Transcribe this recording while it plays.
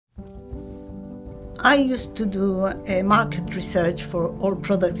I used to do market research for all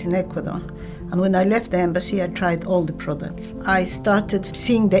products in Ecuador. And when I left the embassy, I tried all the products. I started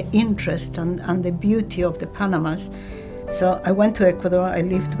seeing the interest and the beauty of the Panamas. So I went to Ecuador, I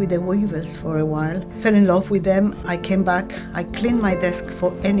lived with the weavers for a while, fell in love with them. I came back, I cleaned my desk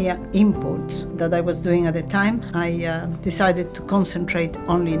for any imports that I was doing at the time. I decided to concentrate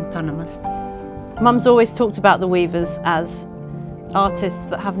only in Panamas. Mum's always talked about the weavers as artists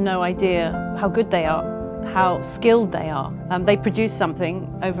that have no idea how good they are, how skilled they are. They produce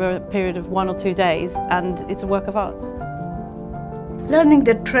something over a period of 1 or 2 days and it's a work of art. Learning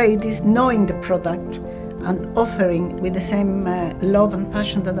the trade is knowing the product and offering with the same love and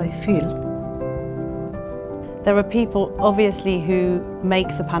passion that I feel. There are people obviously who make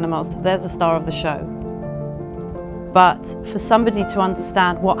the Panamas, they're the star of the show. But for somebody to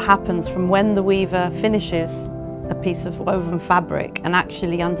understand what happens from when the weaver finishes a piece of woven fabric and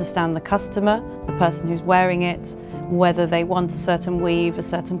actually understand the customer, the person who's wearing it, whether they want a certain weave, a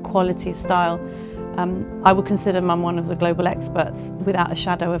certain quality, style, I would consider Mum one of the global experts without a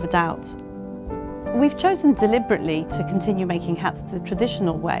shadow of a doubt. We've chosen deliberately to continue making hats the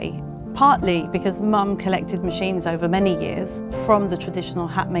traditional way, partly because Mum collected machines over many years from the traditional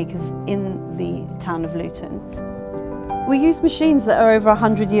hat makers in the town of Luton. We use machines that are over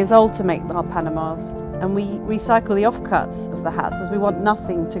 100 years old to make our Panamas, and we recycle the offcuts of the hats as we want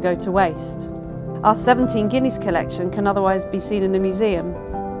nothing to go to waste. Our 17 Guineas collection can otherwise be seen in a museum,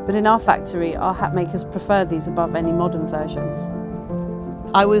 but in our factory our hat makers prefer these above any modern versions.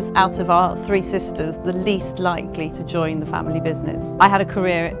 I was, out of our 3 sisters, the least likely to join the family business. I had a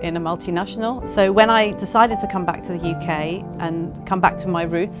career in a multinational, so when I decided to come back to the UK and come back to my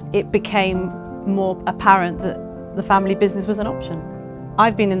roots, it became more apparent that the family business was an option.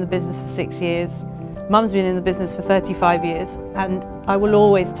 I've been in the business for 6 years, Mum's been in the business for 35 years, and I will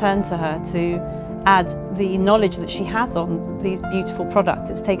always turn to her to add the knowledge that she has on these beautiful products.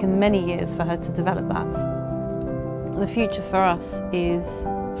 It's taken many years for her to develop that. The future for us is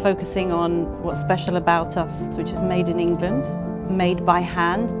focusing on what's special about us, which is made in England, made by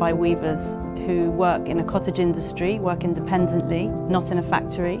hand by weavers who work in a cottage industry, work independently, not in a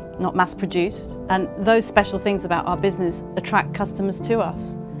factory, not mass produced. And those special things about our business attract customers to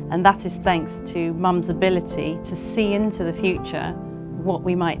us. And that is thanks to Mum's ability to see into the future what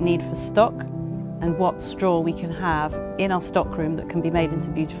we might need for stock and what straw we can have in our stockroom that can be made into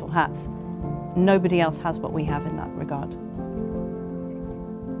beautiful hats. Nobody else has what we have in that regard.